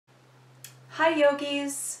Hi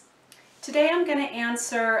yogis! Today I'm going to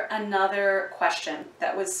answer another question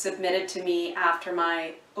that was submitted to me after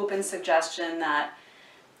my open suggestion that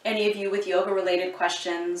any of you with yoga related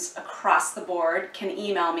questions across the board can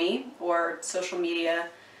email me or social media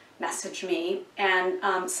message me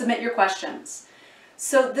and submit your questions.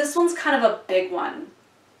 So this one's kind of a big one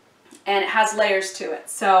and it has layers to it,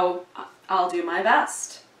 so I'll do my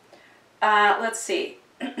best. Let's see.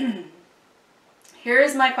 Here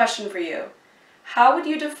is my question for you. How would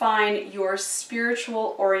you define your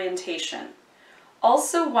spiritual orientation?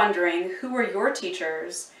 Also wondering who are your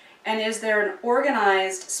teachers and is there an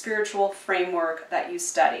organized spiritual framework that you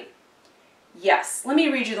study? Yes, let me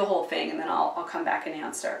read you the whole thing and then I'll come back and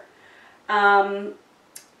answer. There's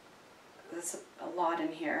a lot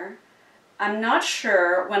in here. I'm not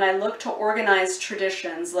sure when I look to organized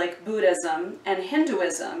traditions like Buddhism and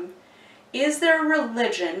Hinduism, is there a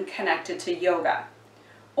religion connected to yoga?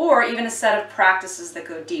 Or even a set of practices that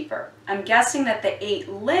go deeper. I'm guessing that the 8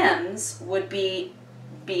 limbs would be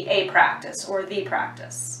a practice or the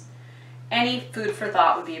practice. Any food for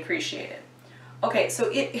thought would be appreciated. Okay, so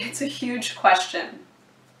it's a huge question.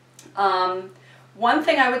 One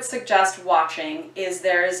thing I would suggest watching is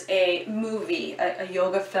there's a movie, a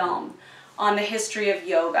yoga film, on the history of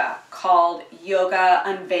yoga called Yoga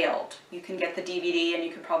Unveiled. You can get the DVD and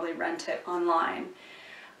you can probably rent it online.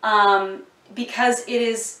 Because it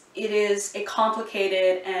is a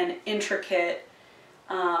complicated and intricate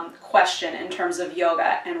question in terms of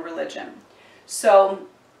yoga and religion. So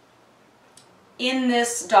in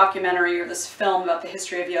this documentary or this film about the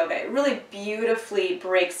history of yoga, it really beautifully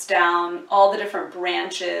breaks down all the different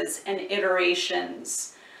branches and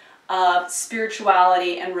iterations of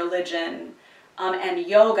spirituality and religion and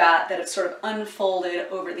yoga that have sort of unfolded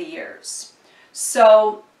over the years.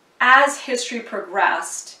 So as history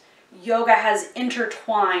progressed, yoga has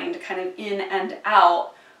intertwined kind of in and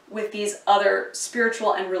out with these other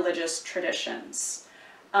spiritual and religious traditions.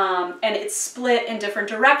 And it's split in different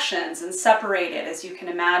directions and separated, as you can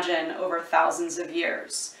imagine, over thousands of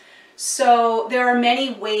years. So there are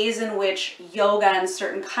many ways in which yoga and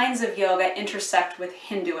certain kinds of yoga intersect with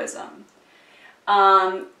Hinduism.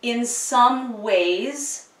 In some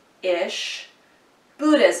ways-ish,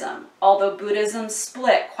 Buddhism, although Buddhism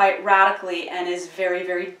split quite radically and is very,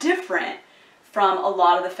 very different from a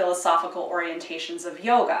lot of the philosophical orientations of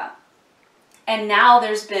yoga. And now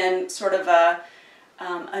there's been sort of a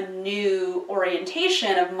new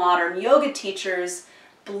orientation of modern yoga teachers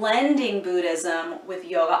blending Buddhism with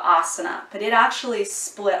yoga asana, but it actually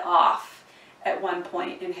split off at one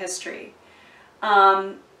point in history.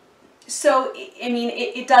 So, I mean,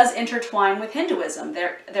 it does intertwine with Hinduism.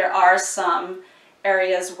 There are some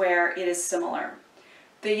areas where it is similar.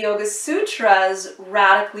 The Yoga Sutras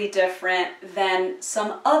radically different than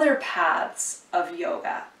some other paths of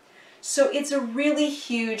yoga. So it's a really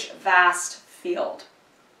huge, vast field.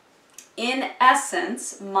 In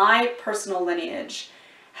essence, my personal lineage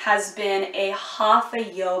has been a Hatha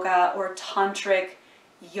yoga or tantric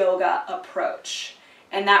yoga approach.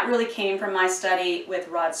 And that really came from my study with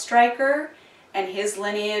Rod Stryker and his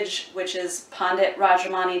lineage, which is Pandit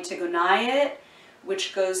Rajamani Tigunayat,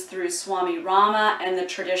 which goes through Swami Rama and the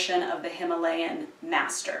tradition of the Himalayan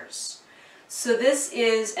masters. So this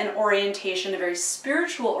is an orientation, a very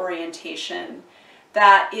spiritual orientation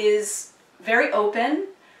that is very open,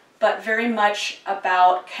 but very much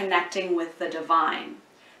about connecting with the divine.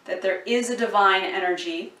 That there is a divine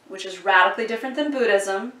energy, which is radically different than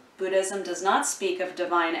Buddhism. Buddhism does not speak of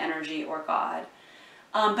divine energy or God.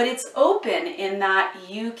 But it's open in that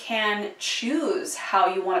you can choose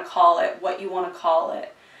how you want to call it, what you want to call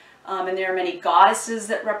it. And there are many goddesses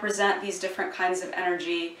that represent these different kinds of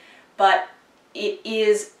energy, but it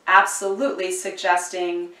is absolutely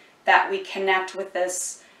suggesting that we connect with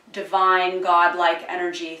this divine, godlike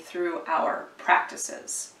energy through our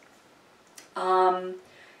practices. In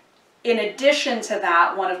addition to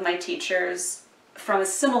that, one of my teachers from a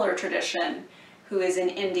similar tradition, who is in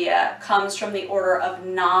India, comes from the order of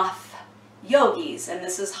Nath yogis, and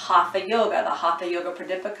this is Hatha yoga. The Hatha yoga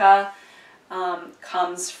Pradipika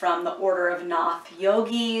comes from the order of Nath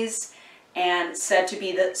yogis, and said to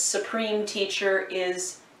be the supreme teacher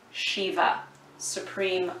is Shiva,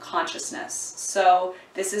 supreme consciousness. So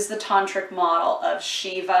this is the tantric model of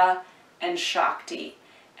Shiva and Shakti,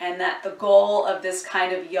 and that the goal of this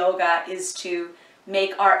kind of yoga is to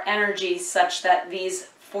make our energy such that these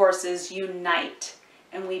forces unite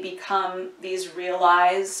and we become these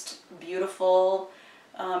realized, beautiful,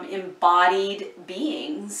 embodied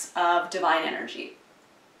beings of divine energy.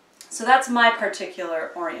 So that's my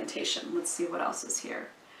particular orientation. Let's see what else is here.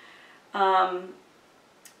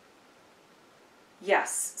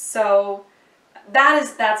 Yes. So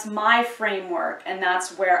that's my framework, and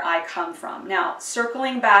that's where I come from. Now,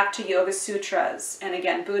 circling back to Yoga Sutras, and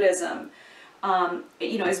again, Buddhism,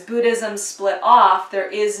 as Buddhism split off, there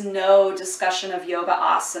is no discussion of yoga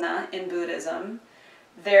asana in Buddhism.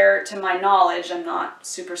 There, to my knowledge, I'm not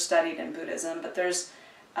super studied in Buddhism, but there's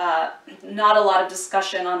not a lot of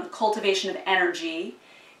discussion on cultivation of energy.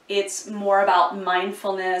 It's more about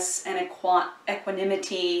mindfulness and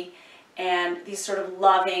equanimity and these sort of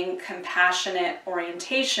loving, compassionate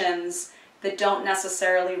orientations that don't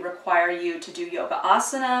necessarily require you to do yoga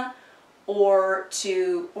asana or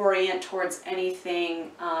to orient towards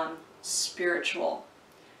anything spiritual,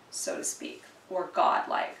 so to speak, or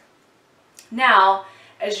godlike. Now,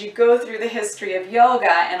 as you go through the history of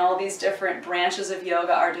yoga and all these different branches of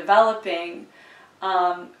yoga are developing,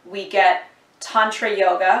 we get Tantra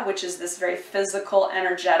yoga, which is this very physical,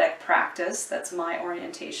 energetic practice. That's my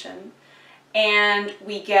orientation. And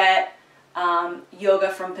we get yoga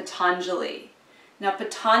from Patanjali. Now,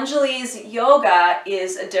 Patanjali's yoga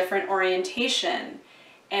is a different orientation.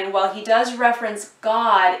 And while he does reference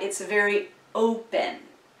God, it's very open.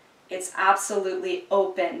 It's absolutely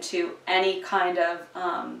open to any kind of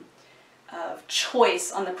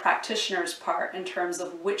choice on the practitioner's part in terms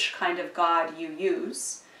of which kind of God you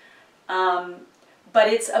use. But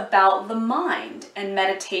it's about the mind and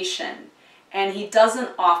meditation. And he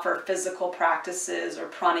doesn't offer physical practices or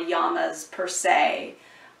pranayamas per se.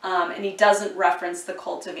 And he doesn't reference the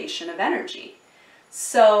cultivation of energy.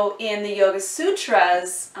 So in the Yoga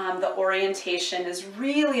Sutras, the orientation is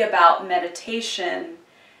really about meditation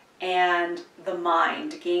and the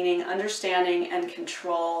mind, gaining understanding and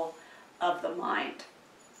control of the mind.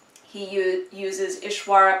 He uses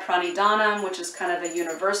Ishvara Pranidhanam, which is kind of a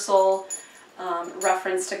universal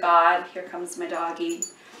reference to God. Here comes my doggy.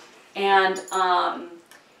 And,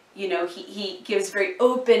 he gives very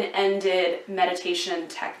open-ended meditation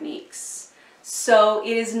techniques. So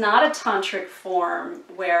it is not a tantric form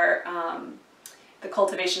where the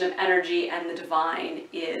cultivation of energy and the divine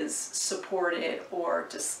is supported or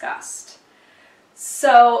discussed.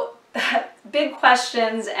 So big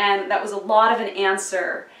questions, and that was a lot of an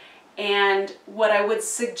answer. And what I would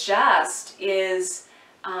suggest is,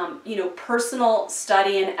 personal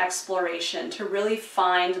study and exploration to really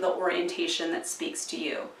find the orientation that speaks to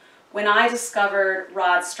you. When I discovered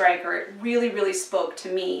Rod Stryker, it really, really spoke to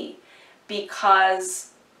me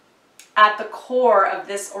because at the core of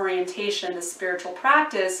this orientation, the spiritual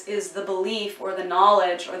practice, is the belief or the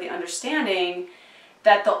knowledge or the understanding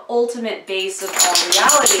that the ultimate base of all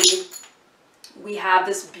reality, we have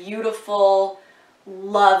this beautiful,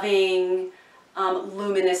 loving,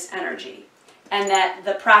 luminous energy. And that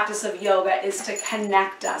the practice of yoga is to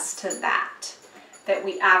connect us to that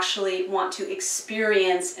we actually want to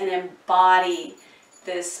experience and embody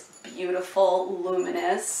this beautiful,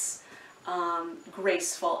 luminous,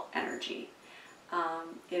 graceful energy.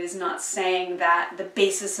 It is not saying that the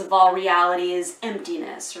basis of all reality is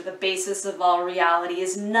emptiness or the basis of all reality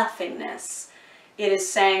is nothingness. It is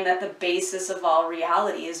saying that the basis of all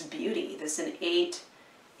reality is beauty, this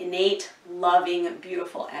innate, loving,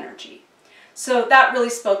 beautiful energy. So that really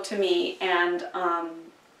spoke to me, and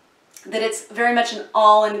that it's very much an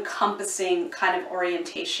all-encompassing kind of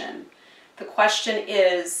orientation. The question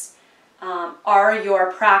is, are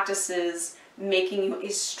your practices making you a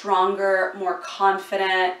stronger, more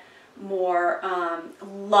confident, more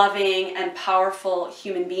loving and powerful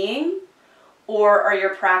human being? Or are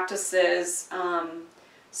your practices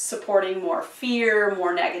supporting more fear,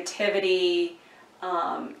 more negativity?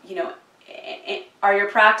 Are your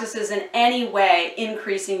practices in any way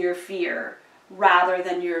increasing your fear rather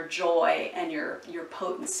than your joy and your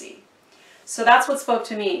potency? So that's what spoke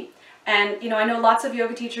to me. And I know lots of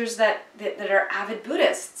yoga teachers that are avid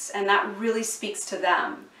Buddhists, and that really speaks to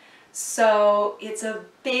them. So it's a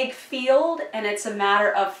big field, and it's a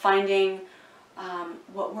matter of finding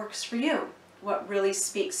what works for you, what really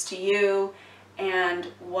speaks to you, and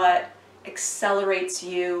what accelerates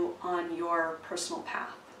you on your personal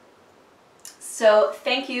path. So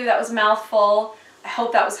thank you, that was a mouthful. I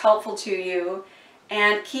hope that was helpful to you.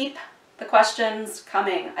 And keep the questions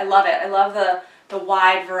coming. I love it. I love the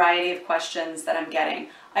wide variety of questions that I'm getting.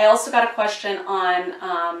 I also got a question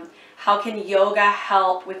on how can yoga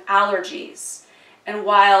help with allergies? And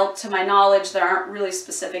while to my knowledge there aren't really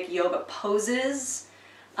specific yoga poses,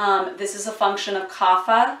 this is a function of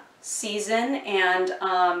kapha season, and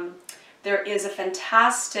there is a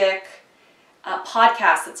fantastic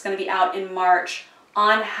podcast that's going to be out in March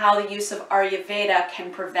on how the use of Ayurveda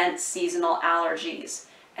can prevent seasonal allergies.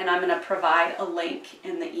 And I'm going to provide a link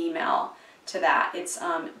in the email to that. It's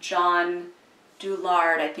John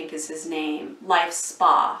Doulard, I think is his name. Life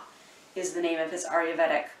Spa is the name of his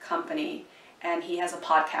Ayurvedic company. And he has a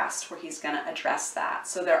podcast where he's going to address that.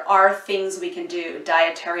 So there are things we can do,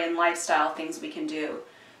 dietary and lifestyle things we can do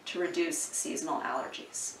to reduce seasonal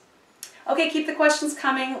allergies. Okay, keep the questions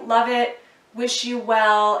coming. Love it. Wish you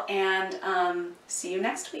well, and see you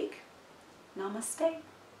next week. Namaste.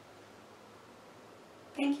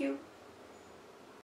 Thank you.